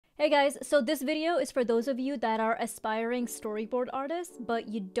Hey guys, so this video is for those of you that are aspiring storyboard artists, but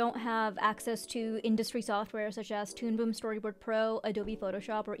you don't have access to industry software such as Toon Boom Storyboard Pro, Adobe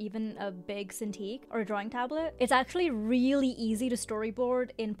Photoshop, or even a big Cintiq or a drawing tablet. It's actually really easy to storyboard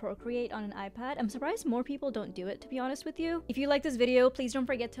in Procreate on an iPad. I'm surprised more people don't do it, to be honest with you. If you like this video, please don't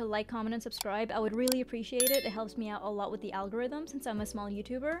forget to like, comment, and subscribe. I would really appreciate it. It helps me out a lot with the algorithm since I'm a small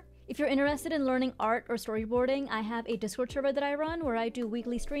YouTuber. If you're interested in learning art or storyboarding, I have a Discord server that I run where I do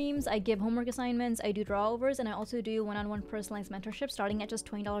weekly streams, I give homework assignments, I do drawovers, and I also do one-on-one personalized mentorship starting at just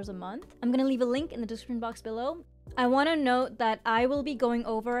 $20 a month. I'm gonna leave a link in the description box below. I want to note that I will be going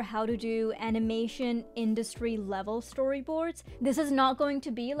over how to do animation industry level storyboards. This is not going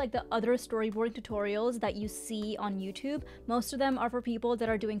to be like the other storyboarding tutorials that you see on YouTube. Most of them are for people that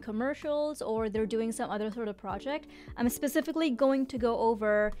are doing commercials or they're doing some other sort of project. I'm specifically going to go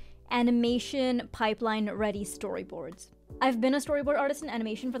over animation pipeline ready storyboards. I've been a storyboard artist in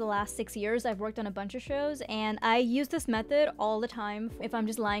animation for the last 6 years. I've worked on a bunch of shows and I use this method all the time if I'm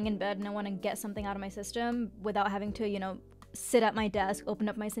just lying in bed and I want to get something out of my system without having to, sit at my desk, open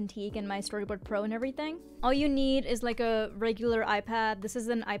up my Cintiq and my Storyboard Pro and everything. All you need is like a regular iPad. This is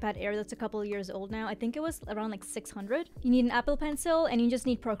an iPad Air that's a couple of years old now. I think it was around like 600. You need an Apple Pencil and you just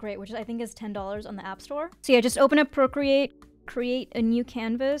need Procreate, which I think is $10 on the App Store. So yeah, just open up Procreate, create a new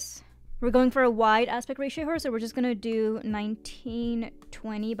canvas. We're going for a wide aspect ratio here, so we're just gonna do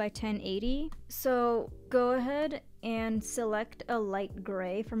 1920 by 1080. So go ahead and select a light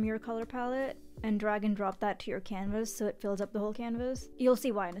gray from your color palette and drag and drop that to your canvas so it fills up the whole canvas. You'll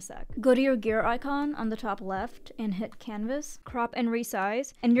see why in a sec. Go to your gear icon on the top left and hit canvas, crop and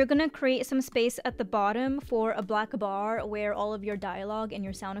resize, and you're gonna create some space at the bottom for a black bar where all of your dialogue and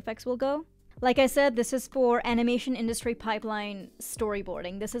your sound effects will go. Like I said, this is for animation industry pipeline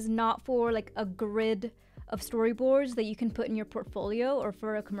storyboarding. This is not for like a grid of storyboards that you can put in your portfolio or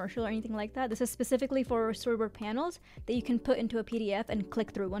for a commercial or anything like that. This is specifically for storyboard panels that you can put into a PDF and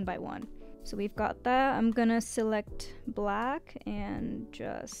click through one by one. So we've got that. I'm gonna select black and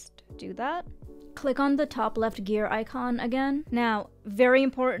just do that. Click on the top left gear icon again. Now, very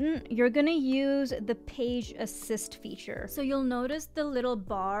important, you're gonna use the page assist feature. So you'll notice the little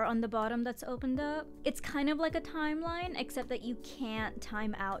bar on the bottom that's opened up. It's kind of like a timeline, except that you can't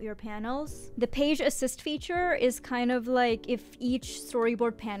time out your panels. The page assist feature is kind of like if each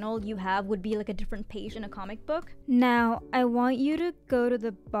storyboard panel you have would be like a different page in a comic book. Now, I want you to go to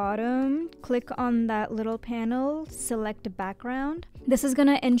the bottom, click on that little panel, select background. This is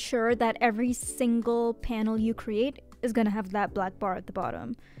gonna ensure that every single panel you create is gonna have that black bar at the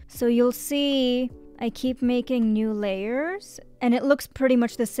bottom. So you'll see I keep making new layers and it looks pretty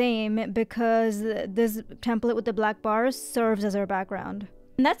much the same because this template with the black bars serves as our background.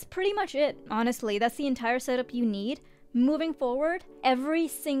 And that's pretty much it, honestly. That's the entire setup you need. Moving forward, every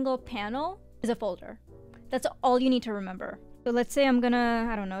single panel is a folder. That's all you need to remember. So let's say I'm gonna,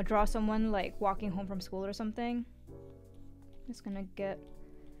 I don't know, draw someone like walking home from school or something. Just gonna get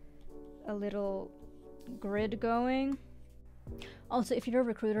a little grid going. Also, if you're a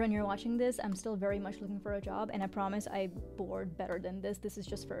recruiter and you're watching this, I'm still very much looking for a job, and I promise I board better than this. This is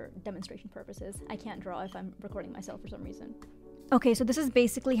just for demonstration purposes. I can't draw if I'm recording myself for some reason. Okay, so this is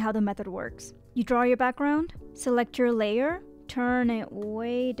basically how the method works. You draw your background, select your layer, turn it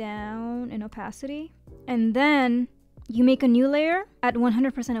way down in opacity, and then you make a new layer at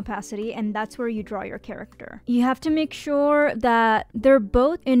 100% opacity, and that's where you draw your character. You have to make sure that they're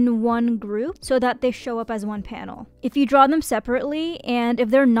both in one group so that they show up as one panel. If you draw them separately, and if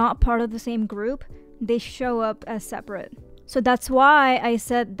they're not part of the same group, they show up as separate. So that's why I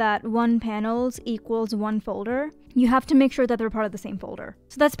said that one panels equals one folder. You have to make sure that they're part of the same folder.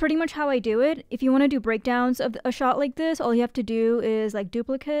 So that's pretty much how I do it. If you want to do breakdowns of a shot like this, all you have to do is like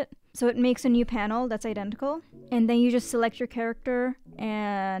duplicate. So it makes a new panel that's identical. And then you just select your character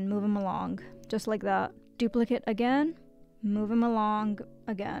and move him along, just like that. Duplicate again, move him along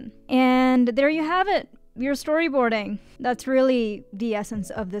again. And there you have it. You're storyboarding. That's really the essence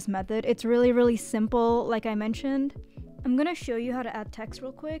of this method. It's really, really simple, like I mentioned. I'm gonna show you how to add text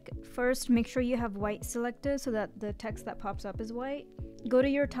real quick. First, make sure you have white selected so that the text that pops up is white. Go to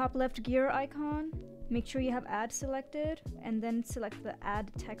your top left gear icon. Make sure you have add selected and then select the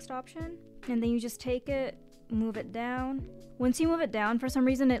add text option. And then you just take it, move it down. Once you move it down, for some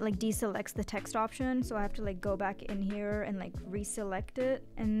reason it like deselects the text option, so I have to like go back in here and like reselect it.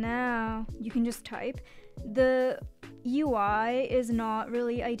 And now you can just type. The UI is not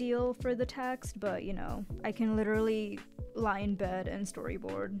really ideal for the text, but you know, I can literally lie in bed and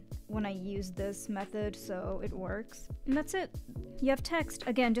storyboard when I use this method, so it works. And that's it. You have text.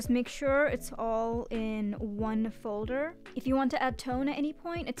 Again, just make sure it's all in one folder. If you want to add tone at any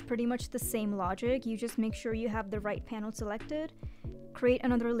point, it's pretty much the same logic. You just make sure you have the right panel selected, create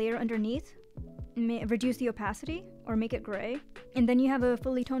another layer underneath, reduce the opacity or make it gray, and then you have a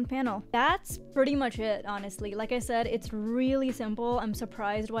fully toned panel. That's pretty much it, honestly. Like I said, it's really simple. I'm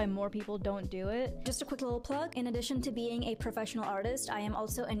surprised why more people don't do it. Just a quick little plug. In addition to being a professional artist, I am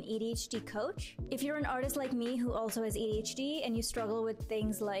also an ADHD coach. If you're an artist like me who also has ADHD and you struggle with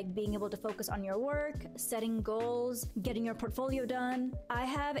things like being able to focus on your work, setting goals, getting your portfolio done, I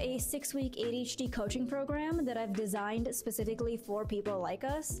have a 6-week ADHD coaching program that I've designed specifically for people like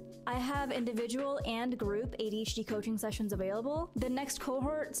us. I have individual and group ADHD coaching sessions available. The next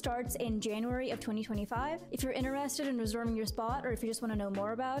cohort starts in January of 2025. If you're interested in reserving your spot, or if you just want to know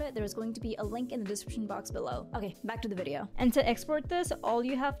more about it, there's going to be a link in the description box below. Okay, back to the video. And to export this, all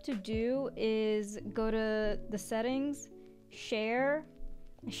you have to do is go to the settings, share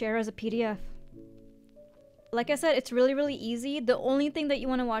as a PDF. Like I said, it's really easy. The only thing that you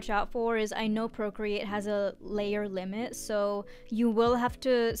want to watch out for is, I know Procreate has a layer limit, so you will have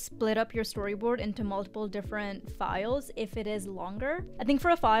to split up your storyboard into multiple different files if it is longer. I think for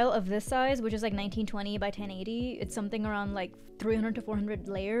a file of this size, which is like 1920 by 1080, it's something around like 300 to 400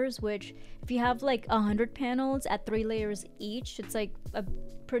 layers, which if you have like 100 panels at 3 layers each, it's like a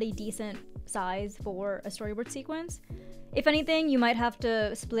pretty decent size for a storyboard sequence. If anything, you might have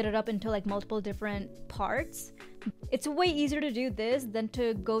to split it up into like multiple different parts. It's way easier to do this than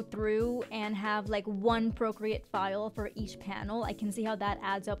to go through and have like one Procreate file for each panel. I can see how that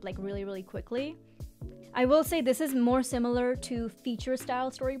adds up like really quickly. I will say this is more similar to feature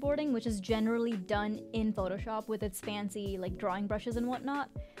style storyboarding, which is generally done in Photoshop with its fancy like drawing brushes and whatnot.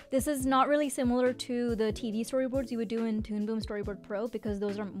 This is not really similar to the TV storyboards you would do in Toon Boom Storyboard Pro, because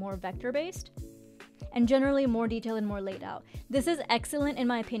those are more vector based and generally more detailed and more laid out. This is excellent in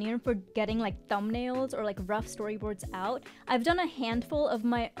my opinion for getting like thumbnails or like rough storyboards out. I've done a handful of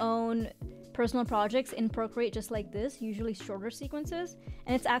my own personal projects in Procreate just like this, usually shorter sequences,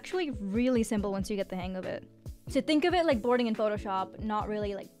 and it's actually really simple once you get the hang of it. So think of it like boarding in Photoshop, not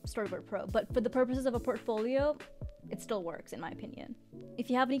really like Storyboard Pro, but for the purposes of a portfolio, it still works in my opinion. If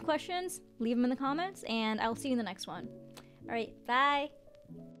you have any questions, leave them in the comments and I'll see you in the next one. All right, bye!